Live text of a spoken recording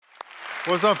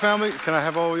What's up, family? Can I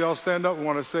have all of y'all stand up? We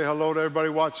want to say hello to everybody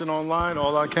watching online,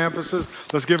 all our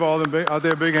campuses. Let's give all them out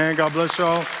there a big hand. God bless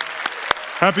y'all.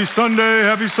 Happy Sunday.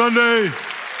 Happy Sunday.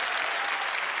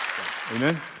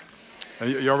 Amen. Are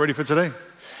y'all ready for today?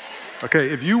 Okay,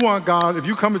 if you want God, if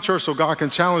you come to church so God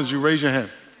can challenge you, raise your hand.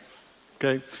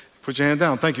 Okay, put your hand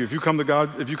down. Thank you. If you come to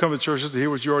God, if you come to church just to hear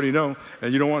what you already know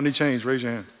and you don't want any change, raise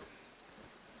your hand.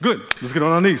 Good. Let's get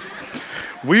on our knees.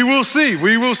 We will see.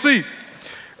 We will see.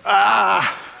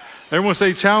 Everyone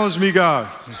say, challenge me, God.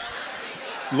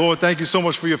 Lord, thank you so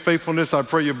much for your faithfulness. I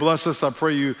pray you bless us. I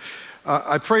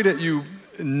pray that you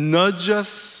nudge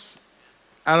us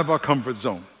out of our comfort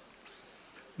zone.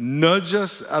 Nudge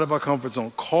us out of our comfort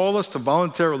zone. Call us to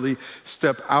voluntarily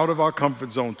step out of our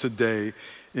comfort zone today.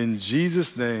 In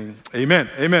Jesus' name, amen,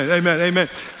 amen, amen, amen.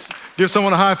 Give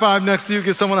someone a high five next to you.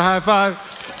 Give someone a high five.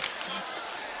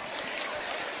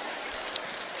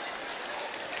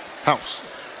 House.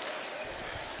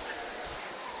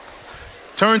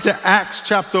 Turn to Acts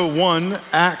chapter 1.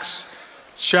 Acts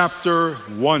chapter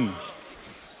 1.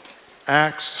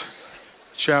 Acts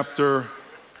chapter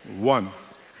 1.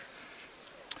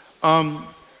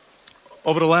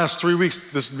 Over the last 3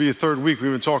 weeks, this will be the third week,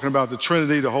 we've been talking about the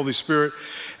Trinity, the Holy Spirit,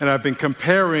 and I've been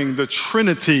comparing the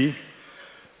Trinity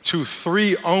to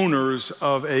three owners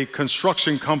of a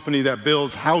construction company that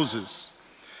builds houses.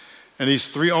 And these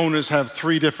three owners have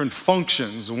three different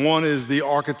functions. One is the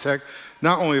architect,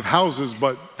 not only of houses,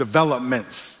 but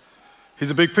developments.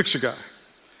 He's a big picture guy.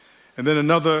 And then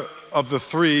another of the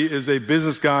three is a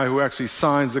business guy who actually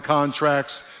signs the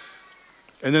contracts.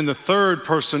 And then the third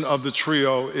person of the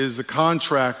trio is the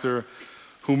contractor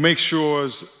who makes sure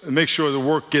the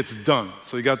work gets done.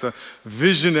 So you got the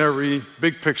visionary,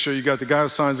 big picture, you got the guy who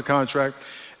signs the contract,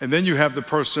 and then you have the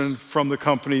person from the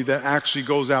company that actually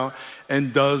goes out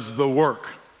and does the work.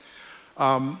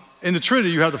 In the Trinity,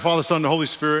 you have the Father, Son, and the Holy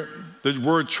Spirit. The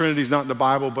word Trinity is not in the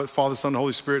Bible, but Father, Son, and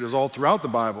Holy Spirit is all throughout the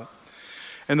Bible.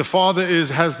 And the Father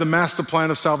has the master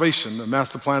plan of salvation, the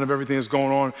master plan of everything that's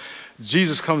going on.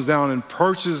 Jesus comes down and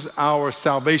purchases our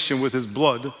salvation with his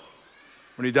blood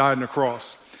when he died on the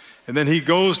cross. And then he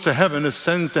goes to heaven,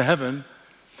 ascends to heaven,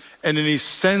 and then he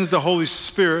sends the Holy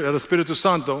Spirit, el Espíritu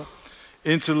Santo,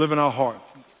 into live in our heart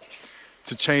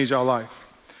to change our life.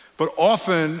 But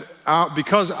often,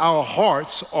 because our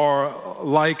hearts are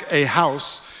like a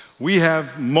house, we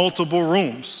have multiple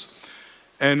rooms.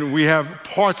 And we have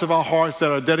parts of our hearts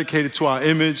that are dedicated to our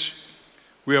image.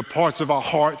 We have parts of our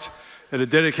heart that are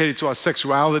dedicated to our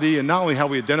sexuality, and not only how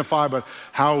we identify, but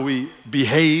how we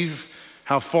behave,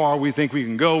 how far we think we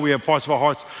can go. We have parts of our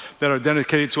hearts that are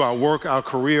dedicated to our work, our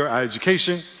career, our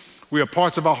education. We have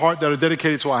parts of our heart that are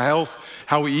dedicated to our health,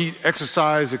 how we eat,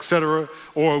 exercise, etc.,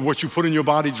 or what you put in your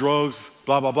body, drugs,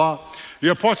 blah, blah, blah. You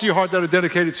have parts of your heart that are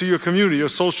dedicated to your community, your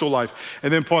social life,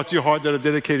 and then parts of your heart that are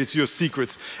dedicated to your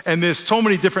secrets. And there's so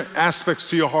many different aspects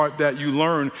to your heart that you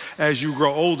learn as you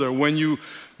grow older.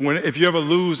 If you ever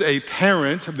lose a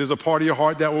parent, there's a part of your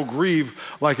heart that will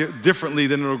grieve like it differently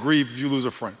than it'll grieve if you lose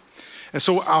a friend. And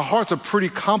so our hearts are pretty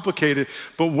complicated,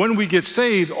 but when we get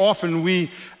saved, often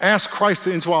we ask Christ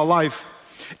into our life,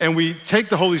 and we take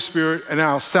the Holy Spirit and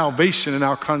our salvation and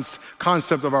our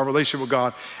concept of our relationship with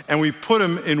God, and we put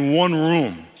him in one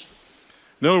room.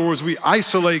 In other words, we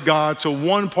isolate God to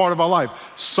one part of our life,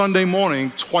 Sunday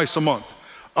morning, twice a month.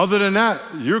 Other than that,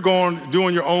 you're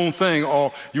doing your own thing,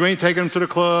 or you ain't taking them to the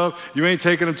club, you ain't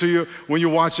taking them to you when you're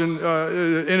watching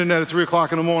internet at 3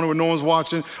 o'clock in the morning when no one's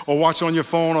watching, or watching on your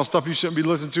phone or stuff you shouldn't be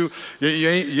listening to. You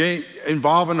ain't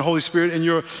involving the Holy Spirit in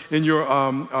your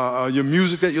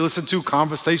music that you listen to,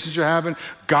 conversations you're having,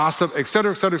 gossip, et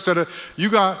cetera, et cetera, et cetera. You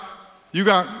got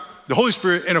the Holy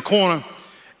Spirit in a corner,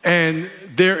 and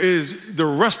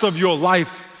the rest of your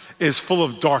life is full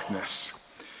of darkness.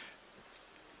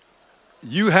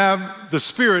 You have the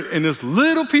Spirit in this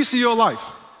little piece of your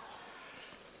life.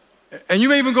 And you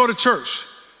may even go to church,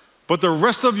 but the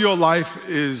rest of your life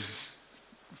is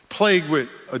plagued with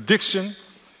addiction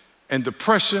and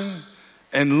depression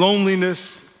and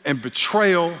loneliness and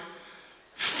betrayal,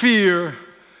 fear,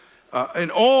 and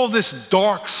all this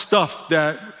dark stuff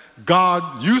that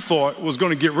God, you thought, was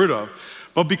going to get rid of.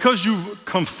 But because you've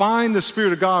confined the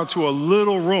Spirit of God to a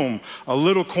little room, a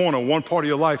little corner, one part of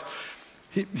your life,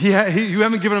 you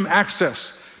haven't given him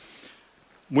access.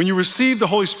 When you receive the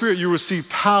Holy Spirit, you receive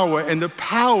power, and the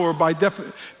power, by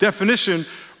definition,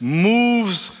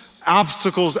 moves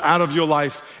obstacles out of your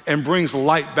life and brings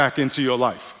light back into your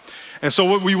life. And so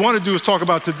what we want to do is talk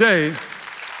about today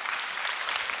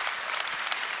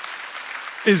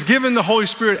is giving the Holy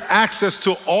Spirit access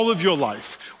to all of your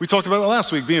life. We talked about it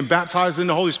last week. Being baptized in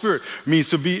the Holy Spirit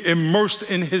means to be immersed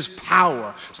in his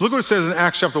power. So look what it says in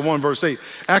Acts chapter 1, verse 8.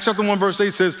 Acts chapter 1, verse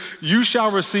 8 says, you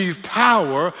shall receive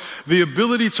power, the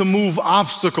ability to move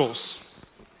obstacles.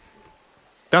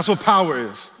 That's what power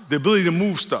is, the ability to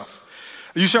move stuff.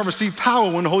 You shall receive power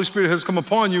when the Holy Spirit has come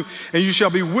upon you, and you shall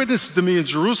be witnesses to me in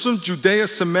Jerusalem, Judea,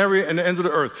 Samaria, and the ends of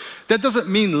the earth. That doesn't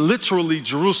mean literally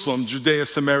Jerusalem, Judea,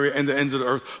 Samaria, and the ends of the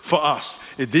earth for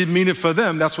us. It did mean it for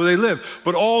them. That's where they live.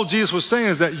 But all Jesus was saying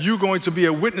is that you're going to be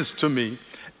a witness to me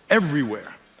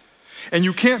everywhere. And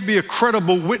you can't be a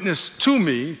credible witness to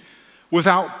me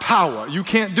without power. You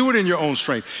can't do it in your own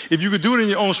strength. If you could do it in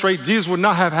your own strength, Jesus would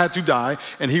not have had to die,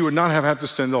 and he would not have had to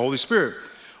send the Holy Spirit.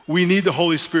 We need the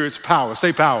Holy Spirit's power.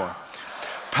 Say power.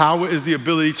 Power is the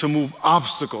ability to move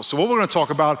obstacles. So what we're going to talk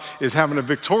about is having a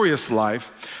victorious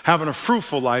life, having a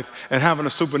fruitful life, and having a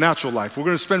supernatural life. We're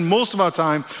going to spend most of our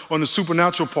time on the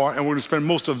supernatural part, and we're going to spend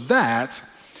most of that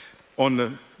on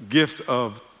the gift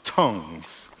of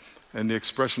tongues and the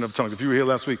expression of tongues. If you were here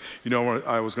last week, you know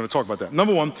I was going to talk about that.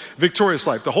 Number one, victorious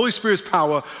life. The Holy Spirit's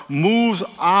power moves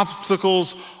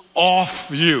obstacles off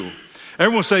you.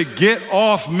 Everyone say, get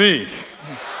off me.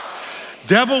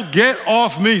 Devil, get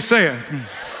off me. Say it.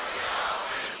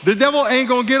 The devil ain't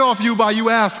going to get off you by you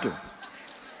asking.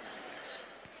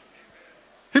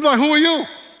 He'd be like, who are you?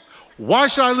 Why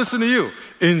should I listen to you?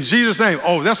 In Jesus' name.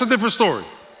 Oh, that's a different story.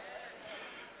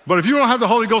 But if you don't have the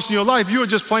Holy Ghost in your life, you are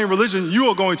just playing religion, you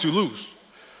are going to lose.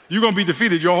 You're going to be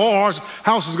defeated. Your whole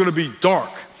house is going to be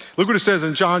dark. Look what it says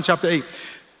in John chapter 8,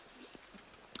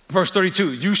 verse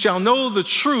 32. You shall know the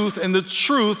truth, and the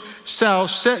truth shall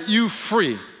set you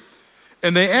free.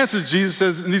 And they answered, Jesus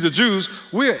says, and these are Jews,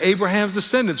 we are Abraham's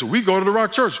descendants. We go to the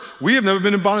Rock Church. We have never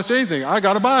been in bondage to anything. I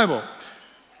got a Bible.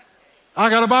 I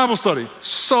got a Bible study.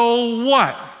 So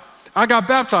what? I got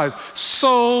baptized.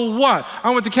 So what?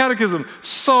 I went to catechism.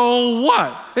 So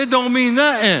what? It don't mean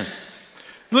nothing.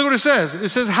 Look what it says. It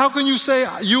says, how can you say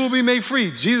you will be made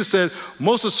free? Jesus said,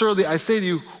 most assuredly, I say to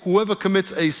you, whoever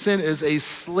commits a sin is a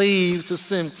slave to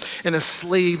sin. And a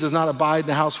slave does not abide in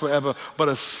the house forever, but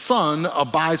a son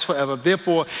abides forever.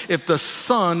 Therefore, if the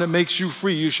Son makes you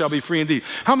free, you shall be free indeed.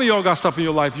 How many of y'all got stuff in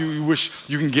your life you wish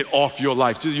you can get off your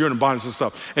life? You're in bondage and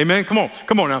stuff. Amen? Come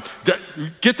on now.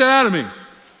 Get that out of me.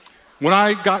 When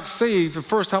I got saved, the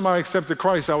first time I accepted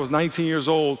Christ, I was 19 years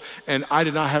old, and I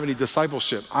did not have any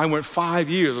discipleship. I went 5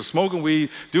 years of smoking weed,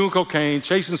 doing cocaine,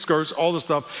 chasing skirts, all this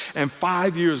stuff. And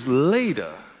 5 years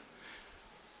later,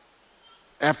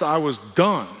 after I was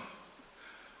done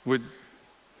with,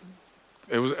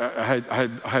 I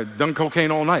had done cocaine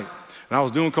all night. And I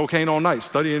was doing cocaine all night,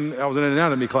 studying. I was in an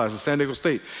anatomy class at San Diego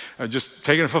State, just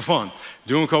taking it for fun,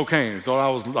 doing cocaine. Thought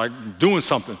I was like doing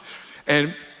something.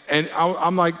 And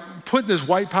I'm like putting this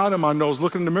white powder in my nose,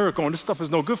 looking in the mirror going, this stuff is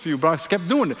no good for you. But I kept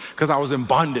doing it because I was in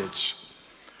bondage.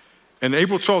 And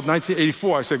April 12th,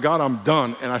 1984, I said, God, I'm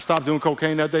done. And I stopped doing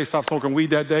cocaine that day, stopped smoking weed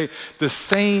that day. The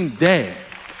same day,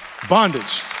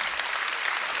 bondage.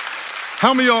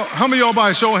 How many of y'all by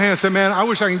a show of hands say, man, I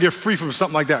wish I can get free from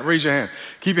something like that? Raise your hand.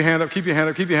 Keep your hand up, keep your hand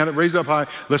up, keep your hand up. Raise it up high.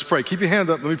 Let's pray. Keep your hand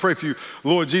up. Let me pray for you.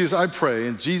 Lord Jesus, I pray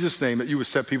in Jesus' name that you would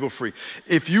set people free.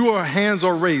 If your hands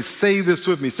are raised, say this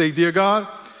with me. Say, dear God,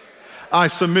 I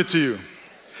submit to you.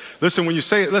 Listen, when you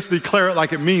say it, let's declare it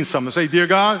like it means something. Say, dear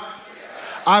God,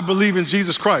 I believe in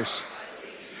Jesus Christ.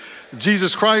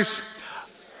 Jesus Christ,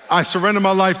 I surrender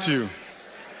my life to you.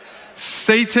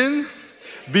 Satan,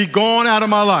 be gone out of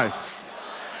my life.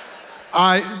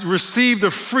 I receive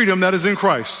the freedom that is in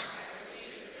Christ.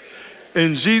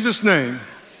 In Jesus' name,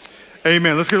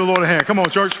 amen. Let's give the Lord a hand. Come on,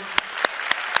 church.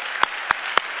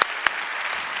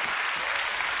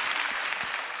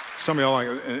 Some of y'all like,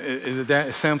 is it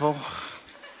that simple?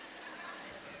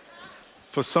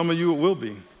 For some of you, it will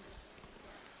be.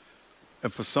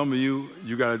 And for some of you,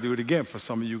 you got to do it again. For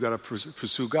some of you, you got to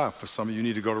pursue God. For some of you,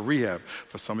 need to go to rehab.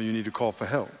 For some of you, need to call for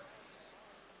help.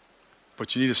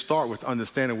 But you need to start with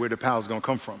understanding where the power is going to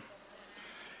come from.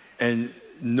 And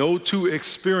no two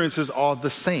experiences are the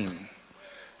same.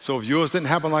 So if yours didn't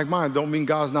happen like mine, don't mean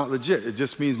God's not legit. It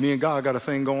just means me and God got a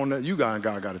thing going that you got and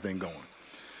God got a thing going.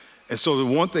 And so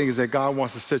the one thing is that God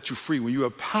wants to set you free. When you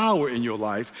have power in your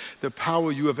life, the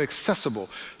power you have accessible.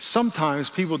 Sometimes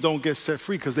people don't get set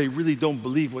free because they really don't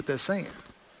believe what they're saying.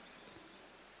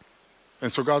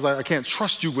 And so God's like, I can't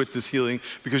trust you with this healing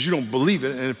because you don't believe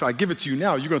it. And if I give it to you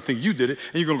now, you're going to think you did it,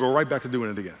 and you're going to go right back to doing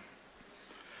it again.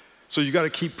 So you got to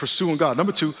keep pursuing God.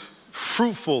 Number two,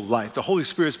 fruitful life. The Holy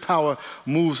Spirit's power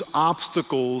moves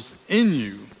obstacles in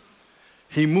you.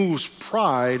 He moves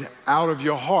pride out of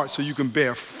your heart so you can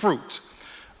bear fruit.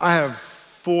 I have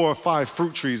 4 or 5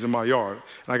 fruit trees in my yard,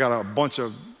 and I got a bunch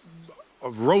of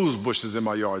of rose bushes in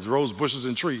my yards, rose bushes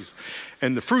and trees.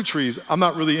 And the fruit trees, I'm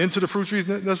not really into the fruit trees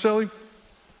necessarily.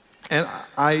 And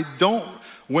I don't,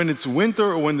 when it's winter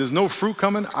or when there's no fruit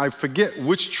coming, I forget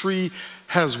which tree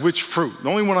has which fruit. The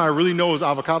only one I really know is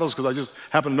avocados because I just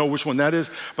happen to know which one that is.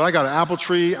 But I got an apple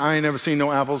tree. I ain't never seen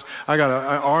no apples. I got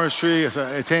an orange tree,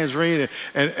 a tangerine.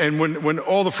 And when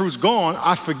all the fruit's gone,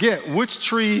 I forget which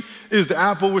tree is the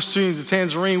apple, which tree is the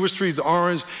tangerine, which tree is the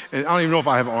orange. And I don't even know if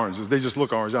I have oranges. They just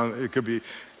look orange. It could be,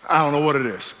 I don't know what it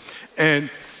is.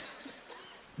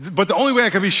 But the only way I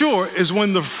can be sure is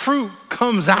when the fruit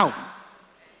comes out.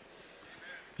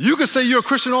 You can say you're a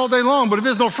Christian all day long, but if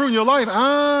there's no fruit in your life,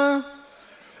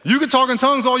 you can talk in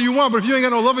tongues all you want, but if you ain't got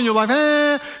no love in your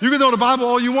life, you can know the Bible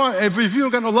all you want. If you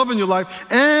don't got no love in your life,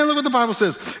 look what the Bible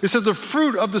says. It says the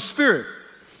fruit of the Spirit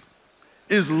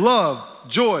is love,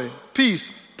 joy,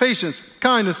 peace, patience,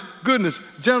 kindness, goodness,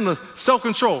 gentleness,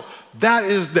 self-control. That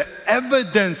is the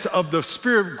evidence of the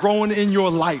Spirit growing in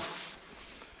your life.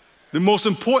 The most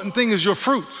important thing is your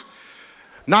fruit,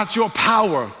 not your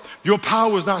power. Your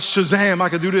power is not Shazam, I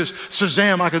can do this,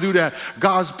 Shazam, I can do that.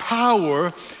 God's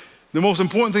power, the most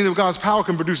important thing that God's power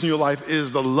can produce in your life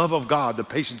is the love of God, the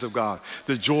patience of God,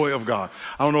 the joy of God.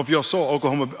 I don't know if y'all saw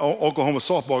Oklahoma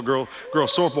softball girl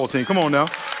softball team. Come on now.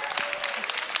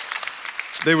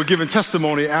 They were giving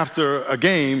testimony after a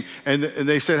game, and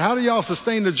they said, how do y'all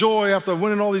sustain the joy after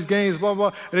winning all these games, blah,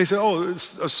 blah. And they said,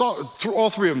 through all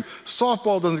three of them,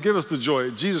 softball doesn't give us the joy.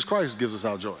 Jesus Christ gives us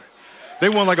our joy. They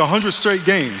won like 100 straight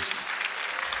games.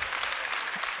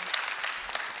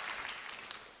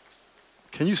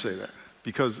 Can you say that?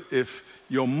 Because if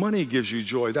your money gives you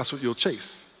joy, that's what you'll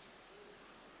chase.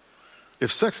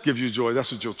 If sex gives you joy,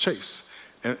 that's what you'll chase.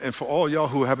 And for all y'all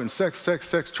who are having sex,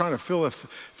 trying to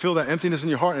fill that emptiness in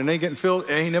your heart and it ain't getting filled,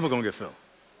 it ain't never gonna get filled.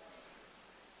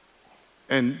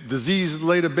 And disease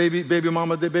later, baby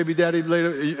mama, baby daddy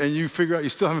later, and you figure out, you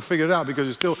still haven't figured it out because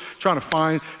you're still trying to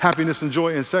find happiness and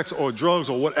joy in sex or drugs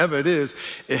or whatever it is.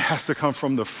 It has to come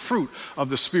from the fruit of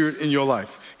the Spirit in your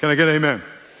life. Can I get an amen?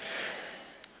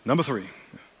 Number 3,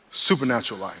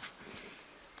 supernatural life.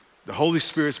 The Holy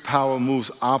Spirit's power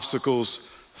moves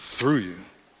obstacles through you.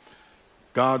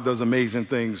 God does amazing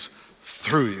things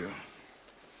through you.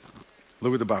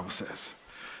 Look what the Bible says.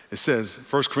 It says,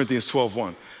 1 Corinthians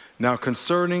 12:1. Now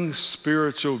concerning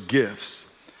spiritual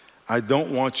gifts, I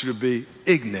don't want you to be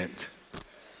ignorant.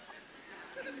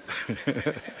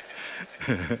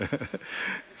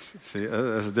 See,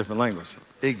 that's a different language.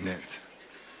 Ignorant.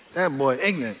 That boy,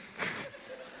 ignorant.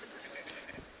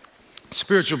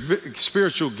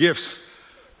 Spiritual gifts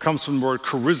comes from the word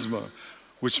charisma,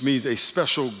 which means a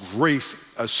special grace,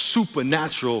 a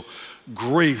supernatural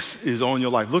grace is on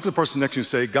your life. Look at the person next to you and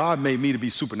say, God made me to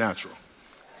be supernatural.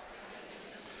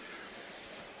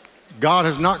 God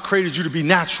has not created you to be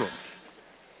natural.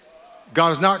 God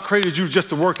has not created you just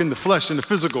to work in the flesh and the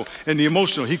physical and the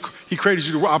emotional. He created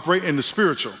you to operate in the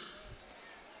spiritual.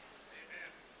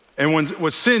 And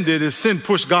what sin did is sin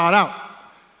pushed God out,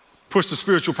 pushed the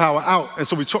spiritual power out. And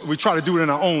so we try to do it in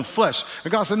our own flesh.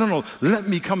 And God said, no, let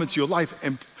me come into your life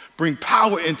and bring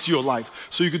power into your life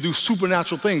so you can do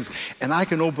supernatural things. And I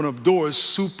can open up doors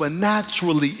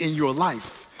supernaturally in your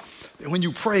life. And when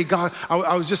you pray, God,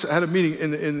 I was just had a meeting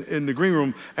in the green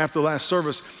room after the last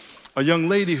service. A young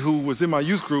lady who was in my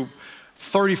youth group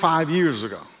 35 years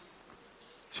ago.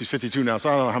 She's 52 now, so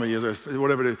I don't know how many years,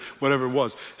 whatever it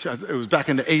was. It was back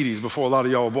in the 80s before a lot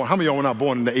of y'all were born. How many of y'all were not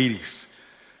born in the 80s?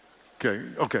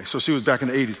 Okay, so she was back in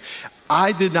the 80s.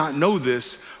 I did not know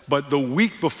this, but the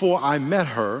week before I met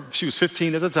her, she was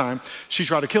 15 at the time, she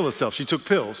tried to kill herself. She took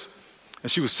pills. And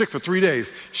she was sick for 3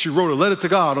 days. She wrote a letter to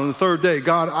God on the third day.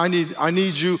 God, I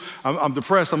need you. I'm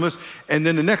depressed. I'm listening. And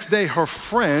then the next day, her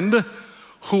friend,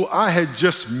 who I had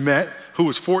just met, who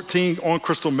was 14 on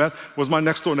crystal meth, was my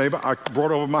next door neighbor. I brought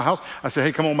her over to my house. I said,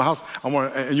 hey, come on to my house.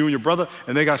 And you and your brother.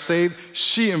 And they got saved.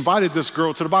 She invited this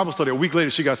girl to the Bible study. A week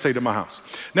later, she got saved at my house.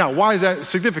 Now, why is that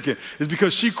significant? It's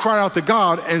because she cried out to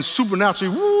God and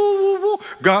supernaturally,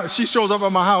 God, she shows up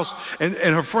at my house and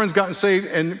her friends gotten saved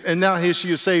and now here she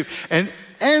is saved and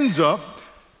ends up,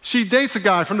 she dates a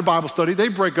guy from the Bible study. They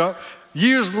break up.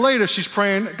 Years later, she's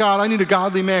praying, God, I need a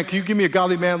godly man. Can you give me a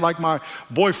godly man like my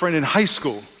boyfriend in high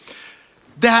school?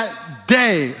 That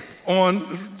day on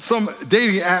some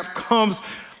dating app comes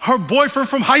her boyfriend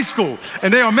from high school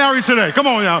and they are married today. Come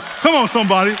on now. Come on,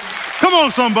 somebody. Come on,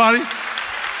 somebody.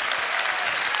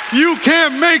 You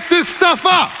can't make this stuff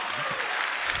up.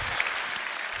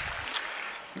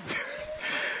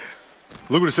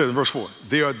 Look what it says in verse 4.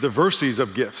 There are diversities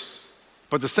of gifts,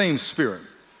 but the same Spirit.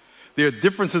 There are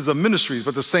differences of ministries,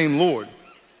 but the same Lord.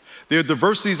 There are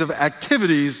diversities of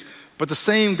activities, but the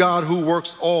same God who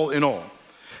works all in all.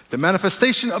 The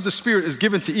manifestation of the Spirit is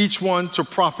given to each one to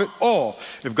profit all.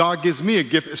 If God gives me a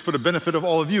gift, it's for the benefit of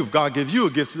all of you. If God gives you a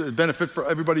gift, it's the benefit for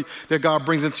everybody that God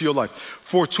brings into your life.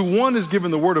 For to one is given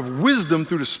the word of wisdom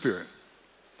through the Spirit.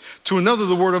 To another,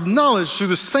 the word of knowledge through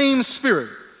the same Spirit.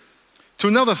 To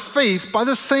another, faith by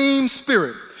the same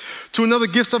Spirit. To another,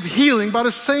 gifts of healing by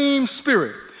the same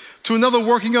Spirit. To another,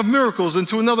 working of miracles, and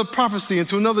to another, prophecy, and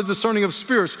to another, discerning of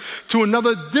spirits, to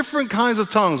another, different kinds of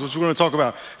tongues, which we're going to talk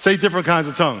about. Say different kinds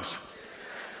of tongues.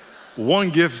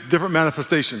 One gift, different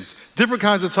manifestations. Different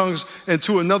kinds of tongues, and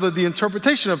to another, the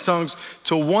interpretation of tongues.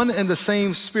 To one and the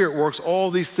same Spirit works all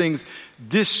these things,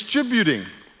 distributing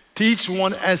to each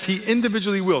one as he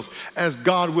individually wills, as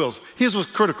God wills. Here's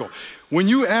what's critical. When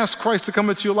you ask Christ to come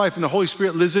into your life and the Holy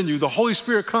Spirit lives in you, the Holy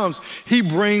Spirit comes, he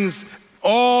brings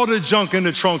all the junk in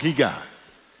the trunk he got.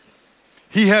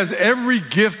 He has every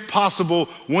gift possible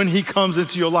when he comes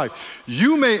into your life.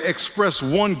 You may express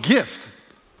one gift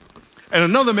and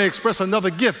another may express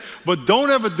another gift, but don't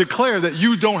ever declare that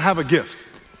you don't have a gift,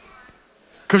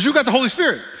 because you got the Holy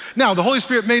Spirit. Now, the Holy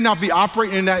Spirit may not be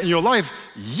operating in that in your life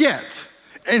yet,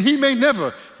 and he may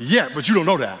never yet, but you don't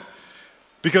know that.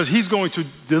 Because he's going to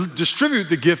distribute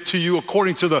the gift to you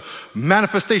according to the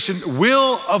manifestation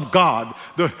will of God,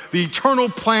 the eternal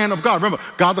plan of God. Remember,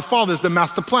 God the Father is the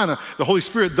master planner. The Holy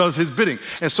Spirit does his bidding.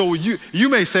 And so you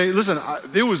may say, listen,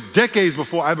 it was decades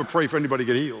before I ever prayed for anybody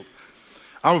to get healed.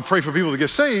 I would pray for people to get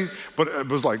saved, but it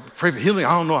was like, pray for healing.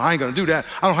 I don't know. I ain't going to do that.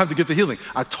 I don't have to get the healing.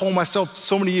 I told myself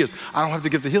so many years, I don't have to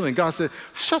get the healing. God said,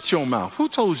 shut your mouth. Who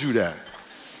told you that?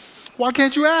 Why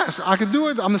can't you ask? I can do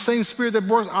it. I'm the same Spirit that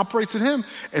operates in him.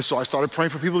 And so I started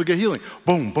praying for people to get healing.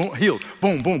 Boom, boom, healed.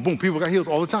 Boom, boom, boom. People got healed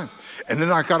all the time. And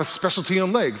then I got a specialty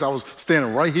on legs. I was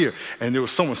standing right here, and there was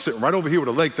someone sitting right over here with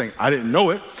a leg thing. I didn't know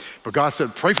it, but God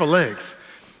said, pray for legs.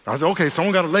 I said, okay,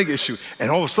 someone got a leg issue. And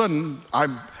all of a sudden,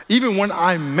 even when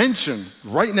I mention,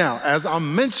 right now, as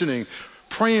I'm mentioning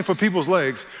praying for people's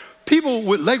legs, people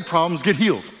with leg problems get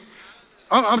healed.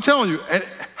 I'm telling you. And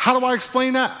how do I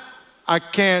explain that? I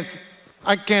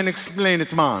can't explain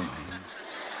it, man.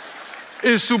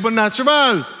 It's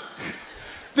supernatural.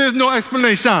 There's no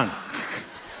explanation.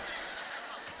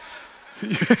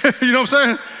 You know what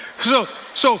I'm saying?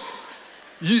 So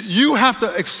you have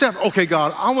to accept, okay,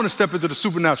 God, I want to step into the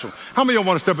supernatural. How many of y'all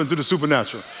want to step into the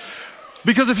supernatural?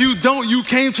 Because if you don't, you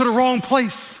came to the wrong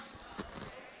place.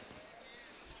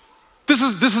 This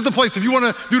is the place. If you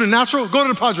want to do the natural, go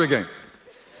to the Padre game.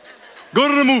 Go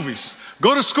to the movies.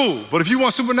 Go to school. But if you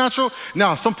want supernatural,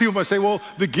 now some people might say, well,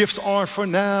 the gifts aren't for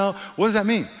now. What does that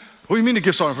mean? What do you mean the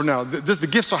gifts aren't for now? The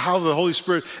gifts are how the Holy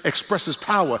Spirit expresses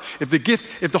power. If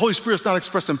the Holy Spirit's not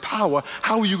expressing power,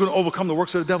 how are you going to overcome the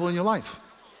works of the devil in your life?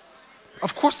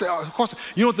 Of course they are. Of course.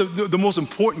 You know what the most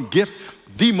important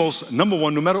gift, the most number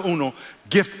one, numero uno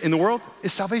gift in the world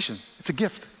is salvation. It's a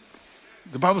gift.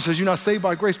 The Bible says you're not saved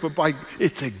by grace, but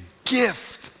it's a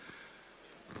gift.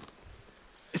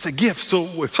 It's a gift.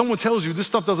 So if someone tells you this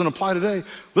stuff doesn't apply today,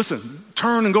 listen,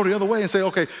 turn and go the other way and say,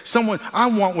 okay, I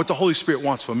want what the Holy Spirit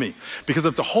wants for me. Because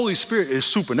if the Holy Spirit is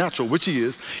supernatural, which he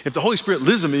is, if the Holy Spirit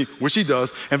lives in me, which he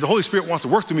does, and if the Holy Spirit wants to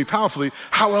work through me powerfully,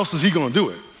 how else is he going to do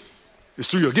it? It's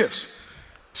through your gifts.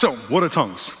 So what are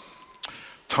tongues?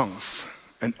 Tongues,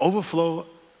 an overflow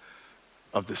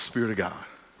of the Spirit of God.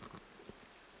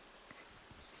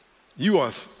 You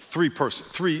are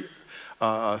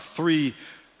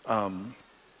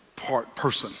part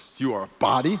person. You are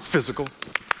body, physical,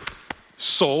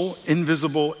 soul,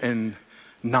 invisible and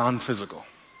non-physical,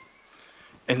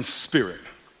 and spirit.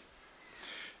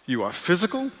 You are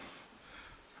physical,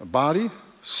 a body,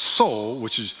 soul,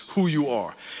 which is who you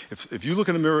are. If you look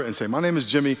in the mirror and say, my name is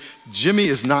Jimmy, Jimmy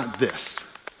is not this.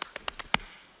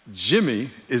 Jimmy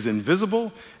is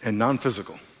invisible and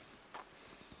non-physical.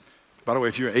 By the way,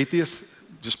 if you're an atheist,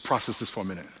 just process this for a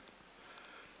minute.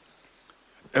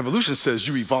 Evolution says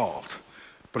you evolved,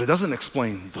 but it doesn't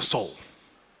explain the soul.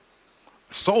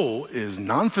 Soul is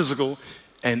non-physical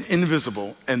and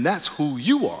invisible, and that's who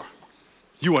you are.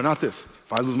 You are not this.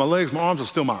 If I lose my legs, my arms are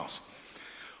still Miles.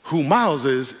 Who Miles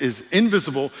is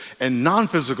invisible and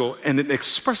non-physical, and it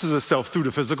expresses itself through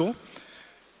the physical,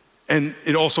 and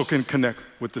it also can connect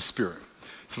with the spirit.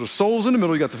 So the soul's in the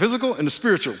middle, you got the physical and the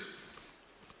spiritual.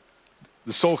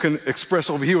 The soul can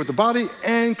express over here with the body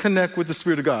and connect with the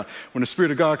Spirit of God. When the Spirit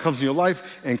of God comes in your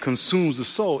life and consumes the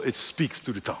soul, it speaks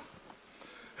through the tongue.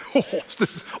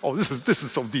 This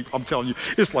is so deep. I'm telling you,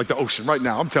 it's like the ocean right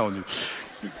now. I'm telling you.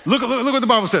 Look what the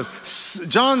Bible says.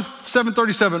 John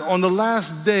 7:37. On the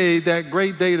last day, that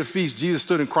great day of the feast, Jesus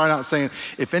stood and cried out, saying,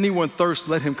 "If anyone thirsts,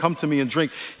 let him come to me and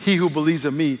drink. He who believes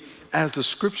in me, as the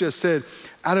scripture has said,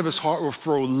 out of his heart will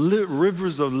flow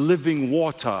rivers of living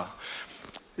water.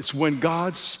 It's when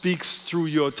God speaks through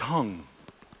your tongue.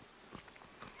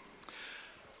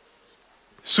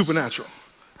 Supernatural.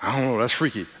 I don't know, that's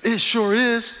freaky. It sure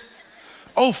is.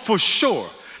 Oh, for sure.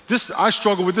 I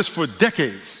struggled with this for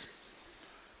decades.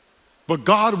 But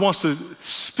God wants to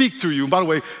speak through you. And by the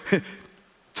way,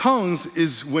 tongues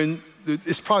is when,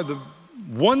 it's probably the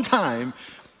one time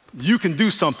you can do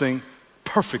something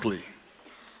perfectly.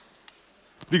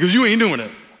 Because you ain't doing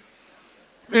it.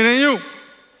 It ain't you.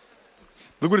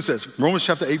 Look what it says. Romans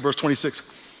chapter 8, verse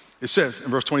 26. It says in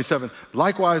verse 27,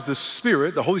 likewise the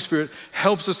Spirit, the Holy Spirit,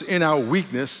 helps us in our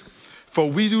weakness, for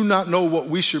we do not know what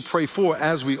we should pray for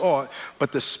as we ought,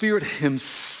 but the Spirit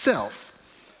himself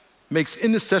makes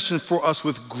intercession for us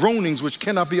with groanings which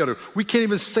cannot be uttered. We can't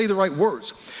even say the right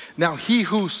words. Now he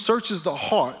who searches the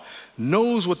heart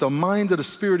knows what the mind of the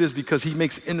Spirit is, because he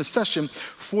makes intercession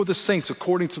for the saints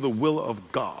according to the will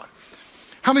of God.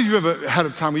 How many of you ever had a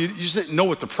time where you just didn't know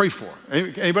what to pray for?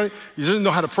 Anybody? You just didn't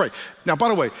know how to pray. Now, by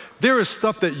the way, there is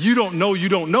stuff that you don't know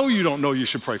you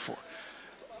should pray for.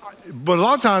 But a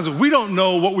lot of times we don't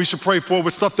know what we should pray for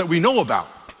with stuff that we know about.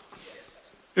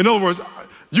 In other words,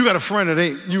 you got a friend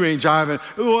that you ain't jiving.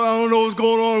 Oh, I don't know what's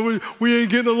going on. We ain't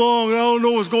getting along. I don't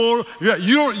know what's going on. Yeah,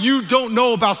 you don't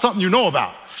know about something you know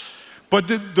about. But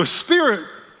the Spirit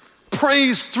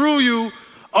prays through you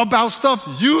about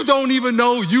stuff you don't even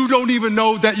know that you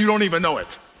don't even know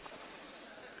it.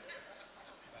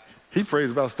 He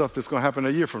prays about stuff that's going to happen a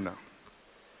year from now.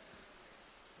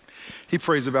 He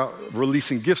prays about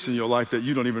releasing gifts in your life that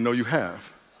you don't even know you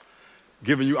have,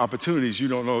 giving you opportunities you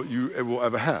don't know you will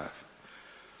ever have,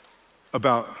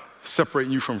 about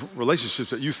separating you from relationships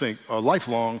that you think are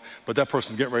lifelong, but that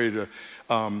person's getting ready to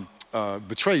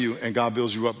betray you, and God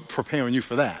builds you up, preparing you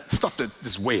for that. Stuff that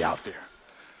is way out there.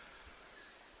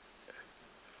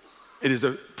 It is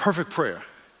a perfect prayer.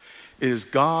 It is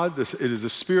God, it is the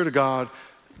Spirit of God,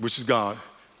 which is God,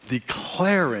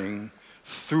 declaring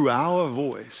through our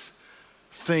voice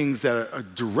things that are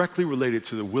directly related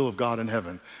to the will of God in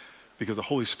heaven, because the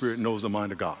Holy Spirit knows the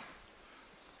mind of God.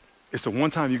 It's the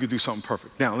one time you could do something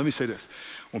perfect. Now, let me say this.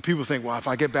 When people think, well, if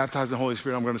I get baptized in the Holy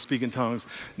Spirit, I'm going to speak in tongues,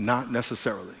 not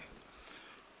necessarily.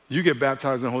 You get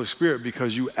baptized in the Holy Spirit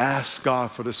because you ask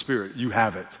God for the Spirit. You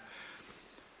have it.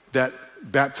 That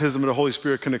baptism of the Holy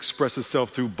Spirit can express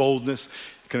itself through boldness,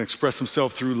 can express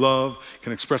himself through love,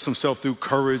 can express himself through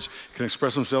courage, can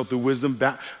express himself through wisdom.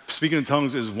 Speaking in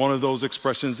tongues is one of those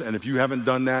expressions, and if you haven't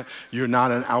done that, you're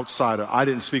not an outsider. I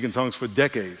didn't speak in tongues for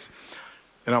decades,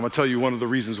 and I'm going to tell you one of the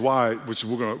reasons why, which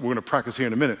we're going to practice here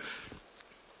in a minute.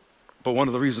 But one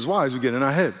of the reasons why is we get in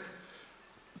our head.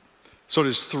 So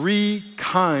there's 3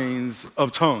 kinds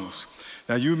of tongues.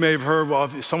 Now, you may have heard, well,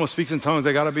 if someone speaks in tongues,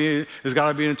 there's got to be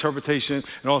an interpretation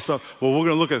and all that stuff. Well, we're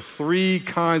going to look at 3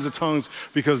 kinds of tongues,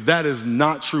 because that is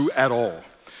not true at all.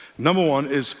 Number 1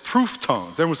 is proof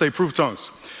tongues. Everyone say proof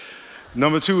tongues.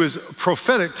 Number 2 is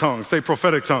prophetic tongues. Say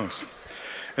prophetic tongues.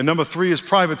 And number 3 is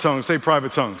private tongues. Say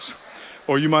private tongues.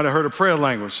 Or you might have heard of prayer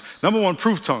language. Number 1,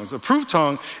 proof tongues. A proof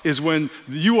tongue is when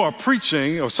you are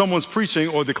preaching, or someone's preaching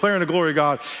or declaring the glory of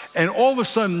God, and all of a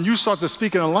sudden you start to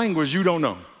speak in a language you don't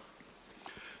know.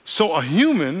 So a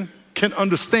human can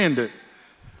understand it.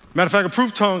 Matter of fact, a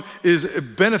proof tongue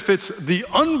it benefits the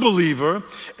unbeliever,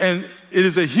 and it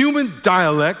is a human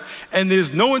dialect, and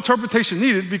there's no interpretation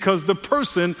needed because the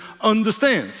person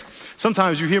understands.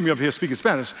 Sometimes you hear me up here speaking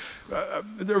Spanish.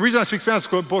 The reason I speak Spanish is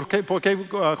porque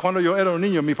cuando yo era un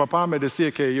niño, mi papá me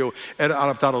decía que yo era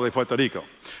adoptado de Puerto Rico.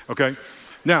 Okay?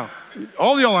 Now,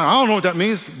 all y'all, I don't know what that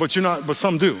means, but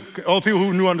some do. All the people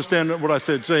who knew understand what I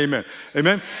said, say amen.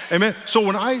 Amen? Amen? So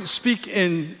when I speak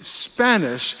in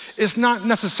Spanish, it's not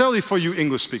necessarily for you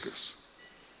English speakers.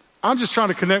 I'm just trying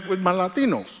to connect with my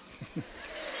Latinos.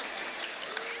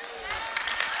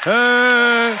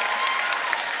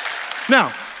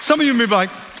 Now, some of you may be like,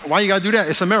 why you gotta do that?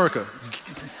 It's America.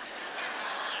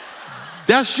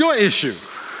 That's your issue.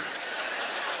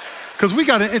 Because we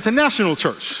got an international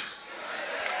church.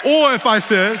 Or if I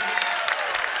said,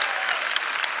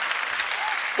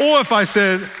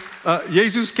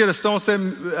 Jesus quiere entonces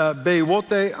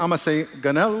beivote amase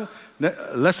ganelo,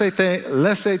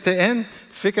 lesete en,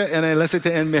 fica en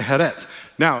lesete en meheret.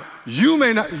 Now, you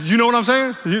may not, you know what I'm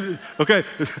saying? Okay,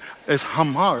 it's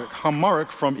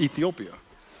Hamaric from Ethiopia.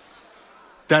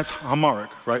 That's Hamaric,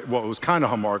 right? Well, it was kind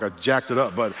of Hamaric, I jacked it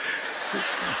up, but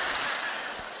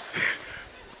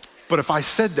if I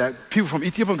said that, people from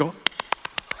Ethiopia go,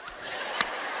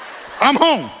 I'm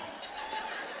home.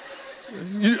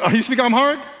 You speak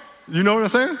Amharic? You know what I'm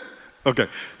saying? Okay.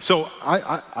 So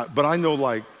but I know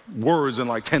like words in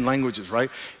like 10 languages, right?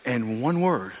 And one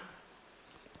word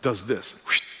does this.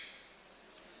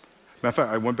 Matter of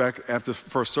fact, I went back after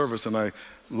first service and I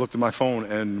looked at my phone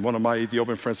and one of my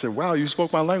Ethiopian friends said, wow, you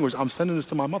spoke my language. I'm sending this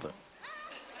to my mother.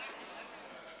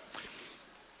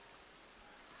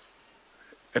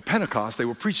 At Pentecost, they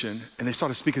were preaching and they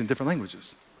started speaking in different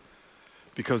languages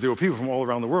because there were people from all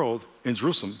around the world in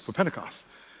Jerusalem for Pentecost.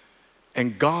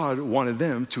 And God wanted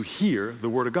them to hear the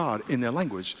word of God in their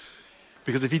language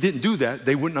because if he didn't do that,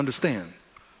 they wouldn't understand.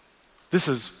 This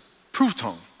is proof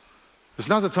tongue. It's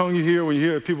not the tongue you hear when you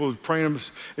hear people praying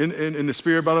in the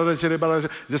spirit.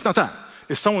 It's not that.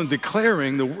 It's someone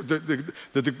declaring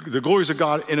the glories of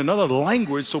God in another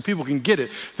language so people can get it.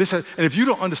 And if you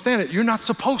don't understand it, you're not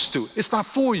supposed to. It's not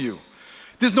for you.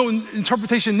 There's no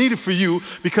interpretation needed for you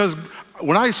because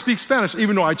when I speak Spanish,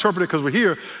 even though I interpret it because we're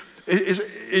here,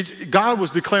 God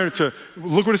was declaring to,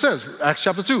 look what it says, Acts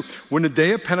chapter 2. When the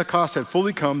day of Pentecost had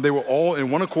fully come, they were all in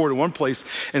one accord in one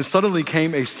place, and suddenly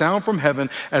came a sound from heaven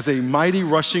as a mighty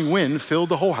rushing wind filled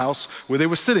the whole house where they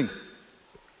were sitting.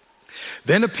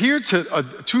 Then appeared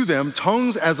to them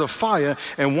tongues as of fire,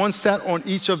 and one sat on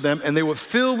each of them, and they were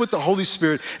filled with the Holy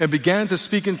Spirit and began to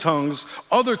speak in tongues,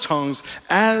 other tongues,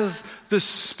 as the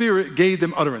Spirit gave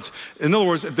them utterance. In other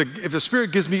words, if the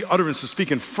Spirit gives me utterance to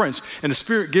speak in French, and the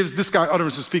Spirit gives this guy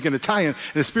utterance to speak in Italian,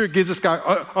 and the Spirit gives this guy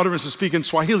utterance to speak in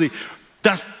Swahili,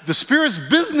 that's the Spirit's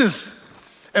business.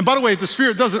 And by the way, if the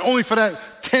Spirit does it only for that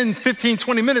 10, 15,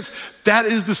 20 minutes, that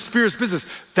is the Spirit's business.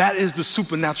 That is the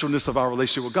supernaturalness of our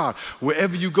relationship with God.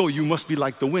 Wherever you go, you must be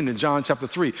like the wind in John chapter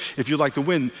 3. If you're like the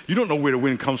wind, you don't know where the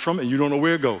wind comes from and you don't know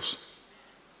where it goes.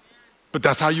 But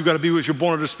that's how you got to be if you're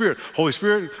born of the Spirit. Holy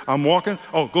Spirit, I'm walking.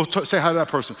 Oh, go say hi to that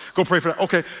person. Go pray for that.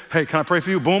 Okay, hey, can I pray for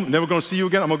you? Boom, never going to see you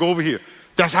again. I'm going to go over here.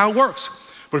 That's how it works.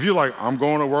 But if you're like, I'm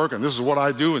going to work and this is what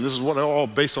I do and this is what all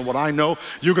based on what I know,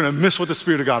 you're going to miss what the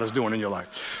Spirit of God is doing in your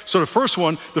life. So the first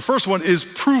one is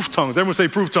proof tongues. Everyone say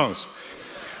proof tongues.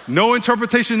 No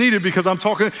interpretation needed because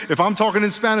if I'm talking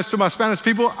in Spanish to my Spanish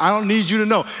people, I don't need you to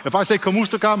know. If I say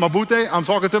 "Kamusta mabute," I'm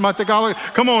talking to my Tagalog.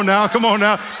 Come on now.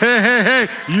 Hey.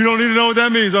 You don't need to know what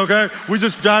that means, okay? We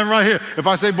just diving right here. If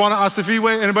I say "Bona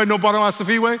Asafiwe," anybody know "Bona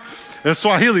Asafiwe"? That's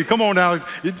Swahili. Come on now.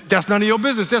 That's none of your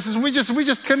business. We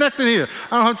just connected here.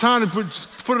 I don't have time to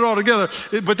put it all together,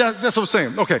 but that's what I'm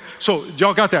saying. Okay, so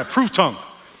y'all got that. Proof tongue.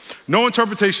 No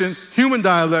interpretation, human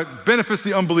dialect, benefits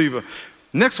the unbeliever.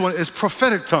 Next one is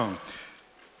prophetic tongue.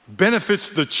 Benefits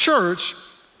the church,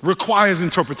 requires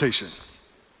interpretation.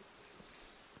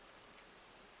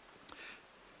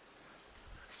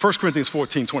 1 Corinthians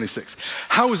 14:26.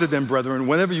 How is it then, brethren,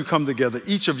 whenever you come together,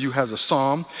 each of you has a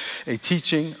psalm, a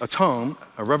teaching, a tongue,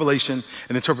 a revelation,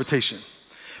 an interpretation.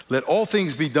 Let all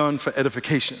things be done for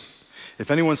edification.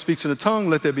 If anyone speaks in a tongue,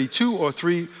 let there be two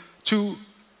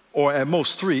or at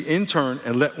most three in turn,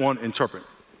 and let one interpret.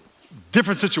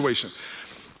 Different situation.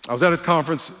 I was at a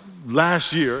conference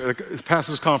last year, at a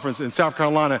pastor's conference in South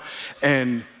Carolina,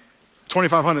 and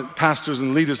 2,500 pastors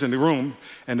and leaders in the room,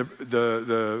 and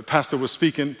the pastor was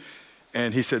speaking,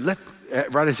 and he said,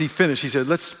 right as he finished, he said,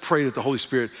 let's pray that the Holy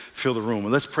Spirit fill the room,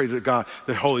 and let's pray to God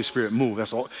that the Holy Spirit move.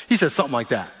 That's all. He said something like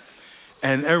that.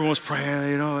 And everyone was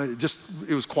praying,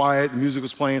 it was quiet, the music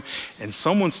was playing, and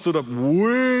someone stood up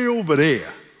way over there.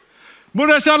 And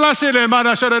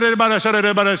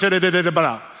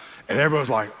everyone was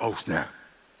like, oh, snap.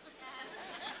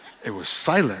 It was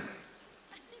silent.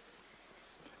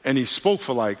 And he spoke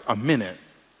for like a minute.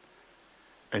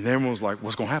 And everyone was like,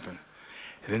 what's going to happen?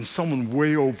 And then someone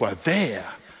way over there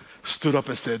stood up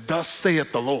and said, thus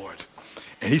saith the Lord.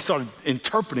 And he started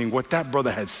interpreting what that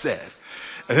brother had said.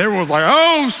 And everyone was like,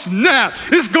 oh, snap.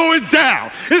 It's going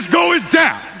down. It's going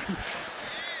down.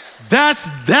 That's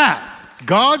that.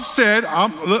 God said,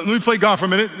 let me play God for a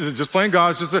minute. Just playing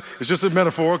God. It's just a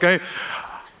metaphor, okay?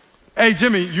 Hey,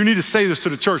 Jimmy, you need to say this to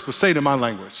the church, but say it in my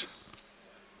language.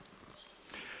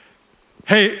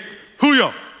 Hey,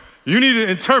 Julio, you need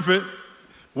to interpret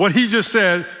what he just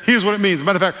said. Here's what it means. As a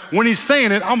matter of fact, when he's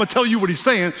saying it, I'm going to tell you what he's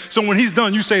saying. So when he's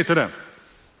done, you say it to them.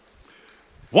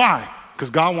 Why? Because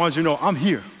God wants you to know, I'm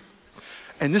here.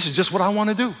 And this is just what I want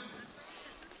to do.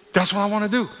 That's what I want to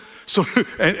do. So,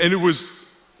 and it was,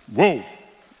 whoa.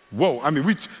 I mean,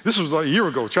 this was like a year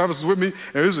ago. Travis was with me,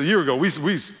 and it was a year ago. We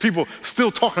people still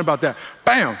talking about that.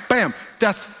 Bam, bam.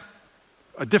 That's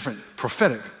a different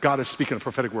prophetic. God is speaking a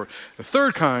prophetic word. The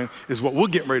third kind is what we're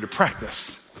getting ready to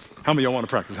practice. How many of y'all want to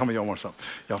practice? How many of y'all want some?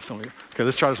 Y'all, some of you? Okay,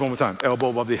 let's try this one more time.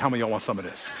 Elbow above the. How many of y'all want some of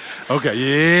this? Okay,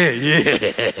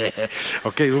 yeah.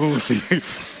 Okay, we'll see.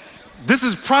 This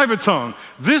is private tongue.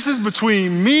 This is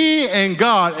between me and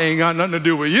God. Ain't got nothing to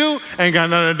do with you. Ain't got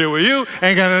nothing to do with you.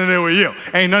 Ain't got nothing to do with you.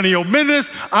 Ain't none of your business.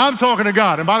 I'm talking to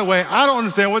God. And by the way, I don't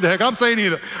understand what the heck I'm saying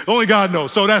either. Only God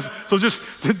knows. So just,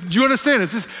 you understand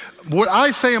this? What I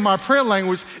say in my prayer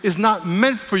language is not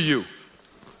meant for you.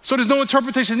 So there's no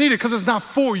interpretation needed because it's not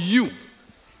for you.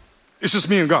 It's just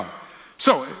me and God.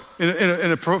 So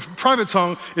in a private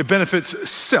tongue, it benefits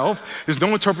self. There's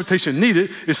no interpretation needed.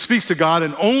 It speaks to God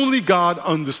and only God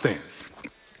understands.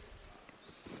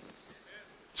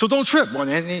 So don't trip. Well,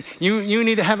 you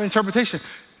need to have an interpretation.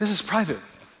 This is private.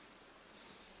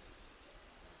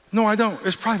 No, I don't.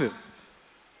 It's private.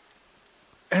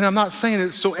 And I'm not saying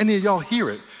it so any of y'all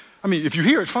hear it. I mean, if you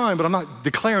hear it, fine, but I'm not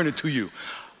declaring it to you.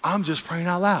 I'm just praying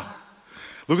out loud.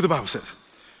 Look what the Bible says.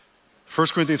 1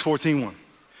 Corinthians 14:1.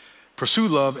 Pursue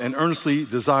love and earnestly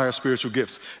desire spiritual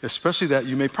gifts, especially that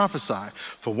you may prophesy.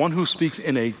 For one who speaks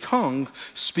in a tongue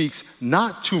speaks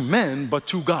not to men, but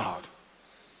to God.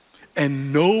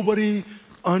 And nobody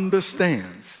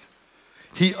understands.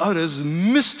 He utters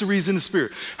mysteries in the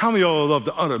Spirit. How many of y'all love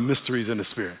to utter mysteries in the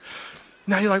Spirit?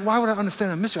 Now you're like, why would I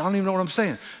understand a mystery? I don't even know what I'm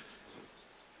saying.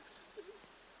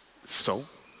 So?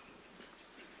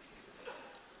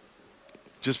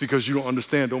 Just because you don't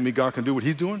understand don't mean God can do what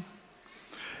he's doing?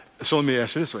 So let me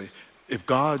ask you this way. If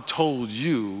God told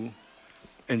you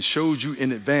and showed you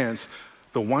in advance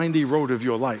the windy road of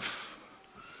your life,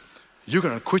 you're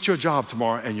going to quit your job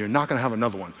tomorrow and you're not going to have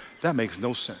another one. That makes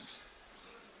no sense.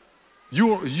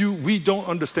 We don't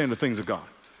understand the things of God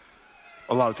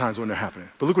a lot of times when they're happening.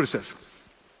 But look what it says.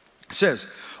 It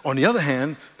says, on the other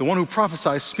hand, the one who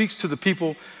prophesies speaks to the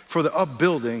people for the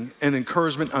upbuilding and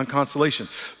encouragement and consolation.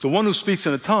 The one who speaks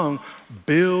in a tongue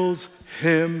builds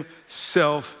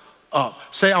himself up.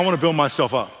 Say, I want to build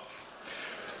myself up.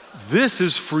 This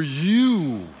is for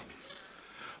you.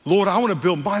 Lord, I want to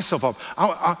build myself up.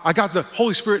 I got the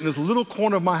Holy Spirit in this little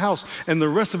corner of my house and the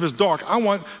rest of it's dark. I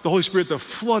want the Holy Spirit to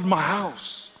flood my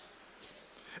house.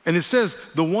 And it says,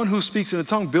 the one who speaks in a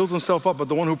tongue builds himself up, but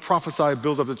the one who prophesies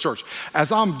builds up the church.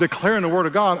 As I'm declaring the word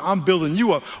of God, I'm building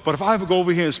you up. But if I ever go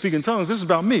over here and speak in tongues, this is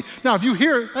about me. Now, if you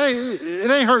hear it, hey,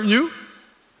 it ain't hurting you.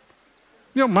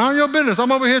 You know, mind your business.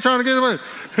 I'm over here trying to get away.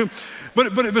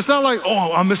 But it's not like,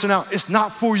 oh, I'm missing out. It's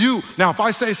not for you. Now, if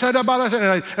I say that about us,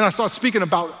 and I start speaking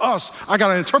about us, I got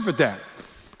to interpret that.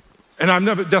 And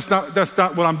that's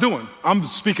not what I'm doing. I'm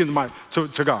speaking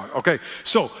to God, okay?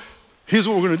 So here's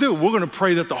what we're going to do. We're going to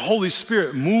pray that the Holy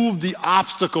Spirit move the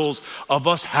obstacles of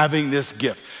us having this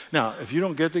gift. Now, if you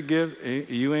don't get the gift,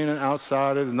 you ain't an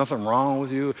outsider. There's nothing wrong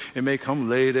with you. It may come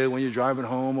later when you're driving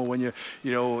home or when you're,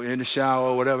 in the shower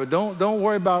or whatever. Don't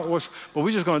worry about but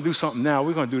we're just going to do something now.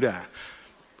 We're going to do that.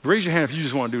 Raise your hand if you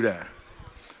just want to do that.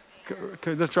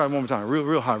 Okay, let's try it one more time.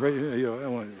 Real high. Raise your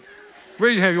hand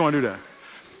if you want to do that.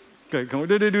 Okay, come on.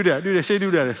 Do that. Do that. Say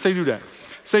do that. Say do that.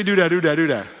 Say do that. Do that. Do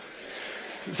that.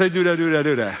 Say do that. Do that.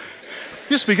 Do that.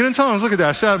 You're speaking in tongues. Look at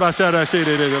that. Shout out. Shout out. Say that.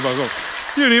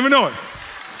 You didn't even know it.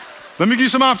 Let me give you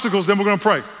some obstacles, then we're going to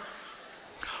pray.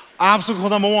 Obstacle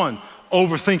number 1,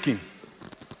 overthinking.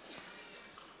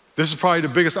 This is probably the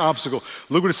biggest obstacle.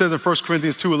 Look what it says in 1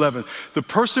 Corinthians 2:11. The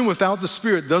person without the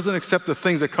Spirit doesn't accept the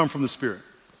things that come from the Spirit,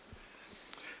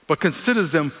 but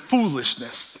considers them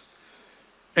foolishness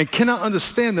and cannot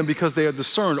understand them because they are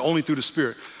discerned only through the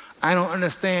Spirit. I don't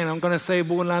understand. I'm going to say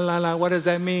boo la la la. What does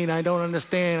that mean? I don't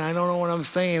understand. I don't know what I'm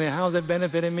saying. And how's it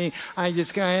benefiting me?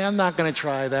 I'm not going to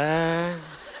try that.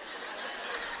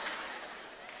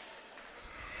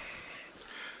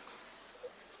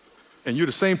 And you're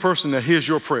the same person that hears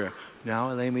your prayer.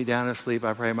 Now I lay me down and sleep,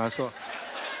 I pray myself.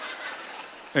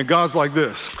 And God's like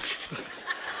this.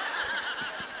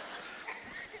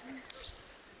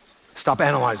 Stop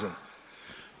analyzing.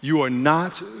 You are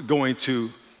not going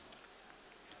to,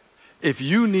 if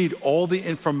you need all the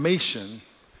information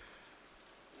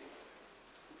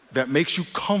that makes you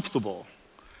comfortable,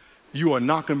 you are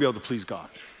not going to be able to please God.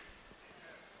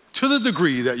 To the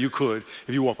degree that you could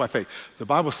if you walk by faith. The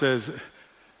Bible says,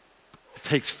 it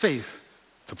takes faith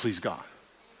to please God.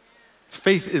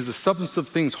 Faith is the substance of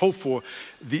things hoped for,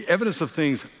 the evidence of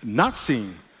things not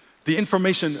seen, the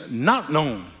information not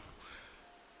known.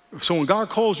 So when God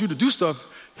calls you to do stuff,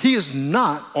 he is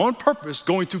not on purpose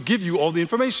going to give you all the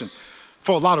information.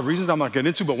 For a lot of reasons I'm not getting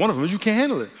into, but one of them is you can't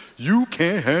handle it. You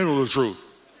can't handle the truth.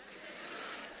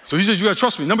 So he says you got to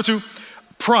trust me. Number 2,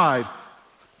 pride.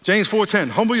 James 4:10,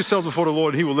 humble yourselves before the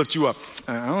Lord and he will lift you up.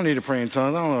 I don't need to pray in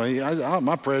tongues. I don't know.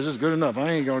 My prayers is good enough. I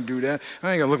ain't going to do that.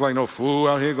 I ain't going to look like no fool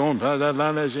out here going, blah, blah,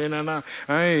 blah, blah.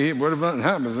 I ain't, what if nothing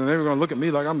happens? And they're going to look at me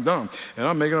like I'm dumb. And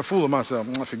I'm making a fool of myself.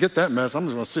 Forget that mess. I'm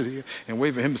just going to sit here and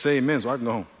wait for him to say amen so I can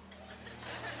go home.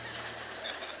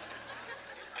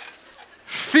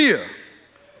 fear.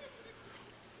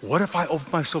 What if I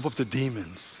open myself up to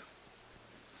demons?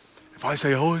 If I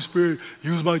say, Holy Spirit,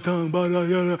 use my tongue, blah, blah,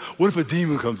 blah, blah. What if a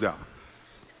demon comes out?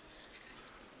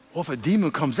 Well, if a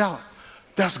demon comes out,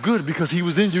 that's good because he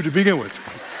was in you to begin with.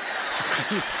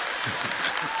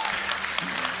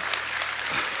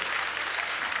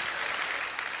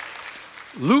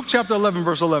 Luke chapter 11,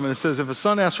 verse 11, it says, if a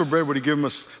son asks for bread, would he give him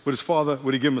with his father,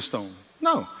 would he give him a stone?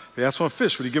 No. If he asks for a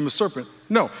fish, would he give him a serpent?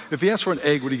 No. If he asks for an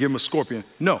egg, would he give him a scorpion?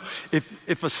 No.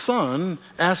 If a son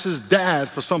asks his dad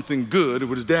for something good,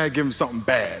 would his dad give him something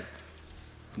bad?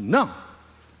 No.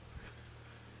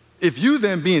 If you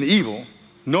then, being evil,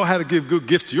 know how to give good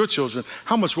gifts to your children,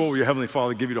 how much more will your Heavenly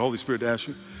Father give you the Holy Spirit to ask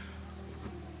you?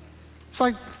 It's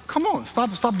like, come on,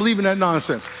 stop believing that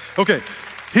nonsense. Okay,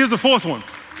 here's the fourth one.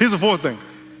 Here's the fourth thing.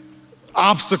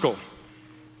 Obstacle.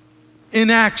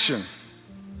 Inaction.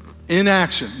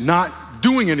 Inaction, not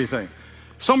doing anything.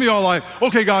 Some of y'all are like,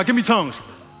 okay, God, give me tongues.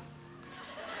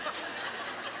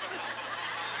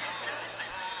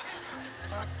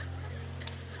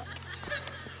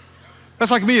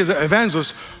 That's like me as an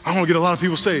evangelist. I want to get a lot of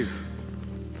people saved.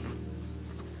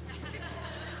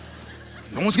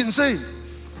 No one's getting saved.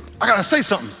 I got to say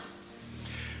something.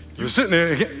 You're sitting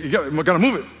there, you got to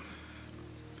move it.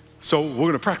 So we're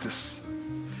going to practice.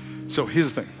 So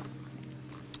here's the thing.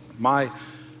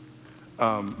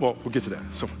 We'll get to that.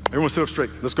 So everyone sit up straight.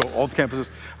 Let's go. All the campuses.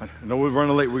 I know we're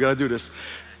running late. We got to do this.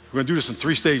 We're going to do this in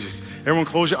 3 stages. Everyone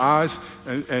close your eyes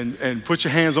and put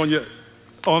your hands on your,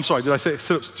 oh, I'm sorry. Did I say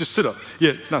sit up? Just sit up.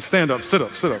 Yeah, now stand up. Sit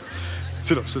up. Sit up.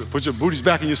 Sit up. Sit up. Put your booties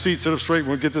back in your seat. Sit up straight.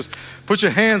 We're going to get this. Put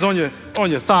your hands on your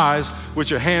thighs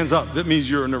with your hands up. That means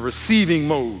you're in a receiving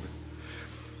mode.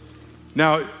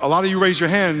 Now, a lot of you raise your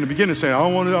hand in the beginning saying, I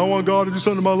want God to do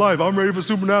something in my life. I'm ready for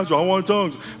supernatural. I want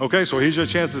tongues. Okay, so here's your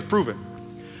chance to prove it.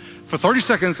 For 30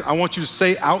 seconds, I want you to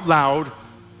say out loud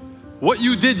what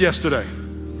you did yesterday.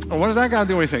 And what does that got to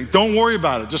do with anything? Don't worry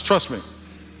about it. Just trust me.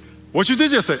 What you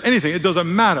did yesterday, anything, it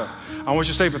doesn't matter. I want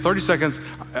you to say for 30 seconds,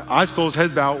 eyes closed,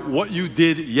 head bowed, what you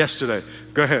did yesterday.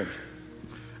 Go ahead.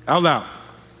 Out loud.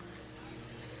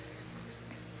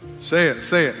 Say it.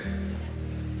 Say it.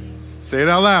 Say it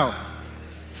out loud.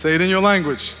 Say it in your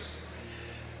language.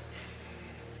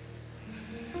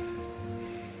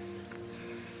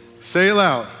 Say it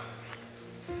loud.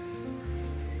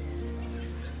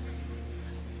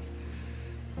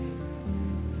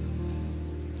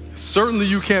 Certainly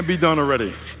you can't be done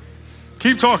already.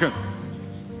 Keep talking.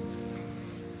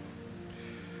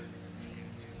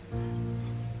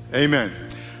 Amen.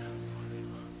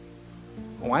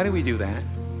 Why do we do that?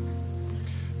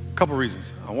 A couple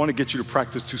reasons. I want to get you to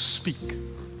practice to speak.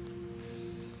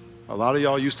 A lot of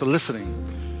y'all used to listening.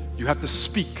 You have to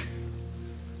speak.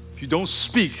 If you don't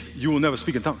speak, you will never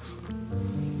speak in tongues.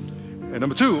 And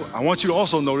number 2, I want you to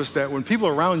also notice that when people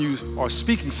around you are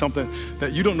speaking something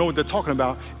that you don't know what they're talking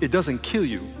about, it doesn't kill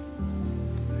you.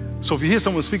 So if you hear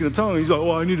someone speaking in tongues, you're like,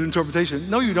 oh, I need an interpretation.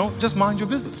 No, you don't. Just mind your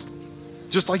business.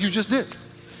 Just like you just did.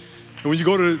 And when you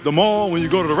go to the mall, when you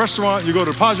go to the restaurant, you go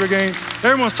to the Padre game,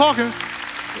 everyone's talking.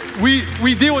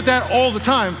 We deal with that all the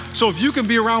time. So if you can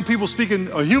be around people speaking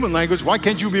a human language, why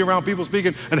can't you be around people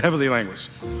speaking a heavenly language?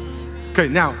 Okay,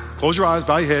 now, close your eyes,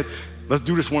 bow your head. Let's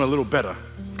do this one a little better,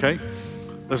 okay?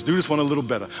 Let's do this one a little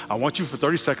better. I want you for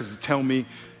 30 seconds to tell me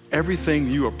everything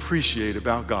you appreciate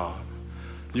about God.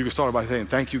 You can start by saying,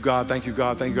 thank you, God, thank you,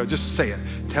 God, thank you, God. Just say it.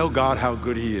 Tell God how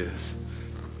good he is.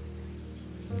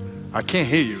 I can't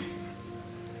hear you.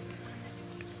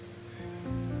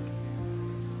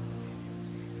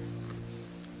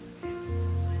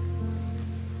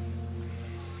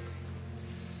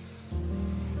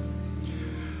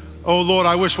 Oh, Lord,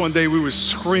 I wish one day we would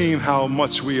scream how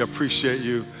much we appreciate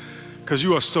you because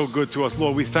you are so good to us.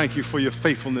 Lord, we thank you for your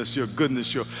faithfulness, your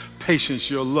goodness, your patience,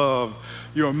 your love,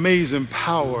 your amazing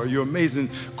power, your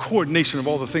amazing coordination of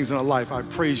all the things in our life. I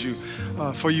praise you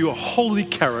for your holy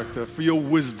character, for your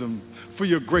wisdom, for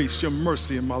your grace, your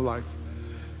mercy in my life.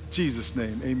 In Jesus'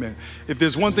 name, amen. If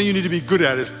there's one thing you need to be good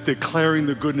at, it's declaring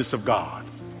the goodness of God.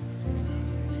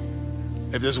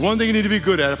 If there's one thing you need to be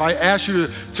good at, if I ask you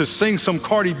to sing some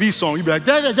Cardi B song, you'd be like,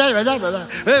 da, da, da, da, da, da,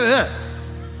 da.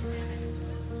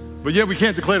 But yet we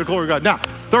can't declare the glory of God. Now,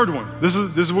 third one, this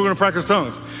is we're going to practice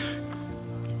tongues.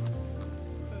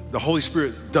 The Holy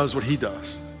Spirit does what he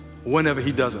does, whenever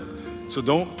he does it. So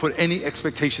don't put any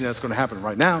expectation that's going to happen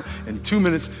right now, in 2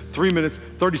 minutes, 3 minutes,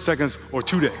 30 seconds, or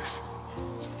 2 days.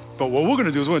 But what we're going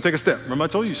to do is we're going to take a step. Remember I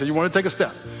told you, you said you want to take a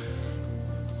step.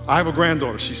 I have a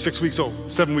granddaughter. She's 6 weeks old,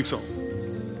 7 weeks old.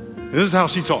 And this is how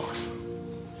she talks.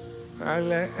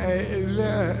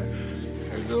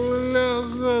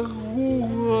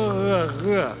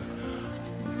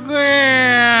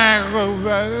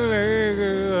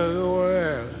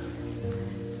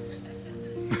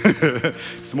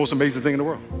 It's the most amazing thing in the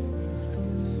world.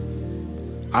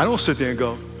 I don't sit there and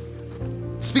go,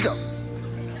 speak up.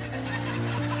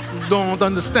 Don't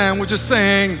understand what you're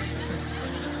saying.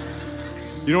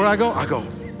 You know what I go? I go,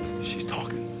 she's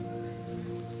talking.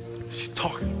 She's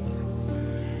talking.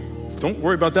 Don't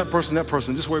worry about that person,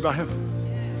 just worry about him.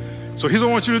 So here's what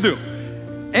I want you to do.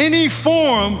 Any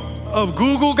form of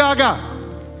Google Gaga.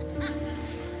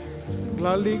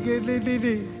 Are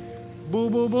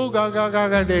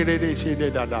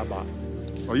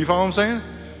you following what I'm saying?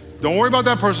 Don't worry about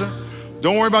that person.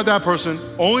 Don't worry about that person.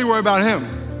 Only worry about him.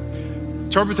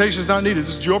 Interpretation is not needed.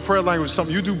 This is your prayer language,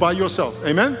 something you do by yourself.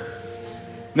 Amen?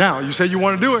 Now, you say you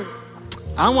want to do it.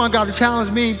 I want God to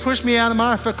challenge me, push me out of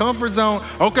my comfort zone.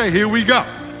 Okay, here we go.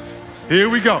 Here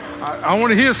we go. I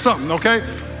want to hear something, okay?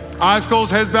 Eyes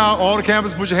closed, heads bowed, all the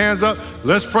campus, put your hands up.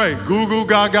 Let's pray. Goo,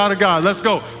 God, God, God. Let's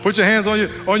go. Put your hands on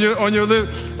your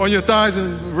lips, on your thighs,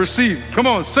 and receive. Come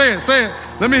on, say it, say it.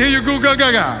 Let me hear you goo, God,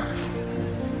 God, God.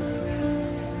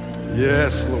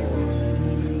 Yes, Lord.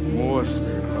 More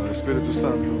Spirit, Espíritu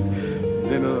Santo.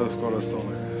 Llena los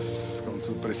corazones con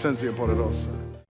tu presencia poderosa.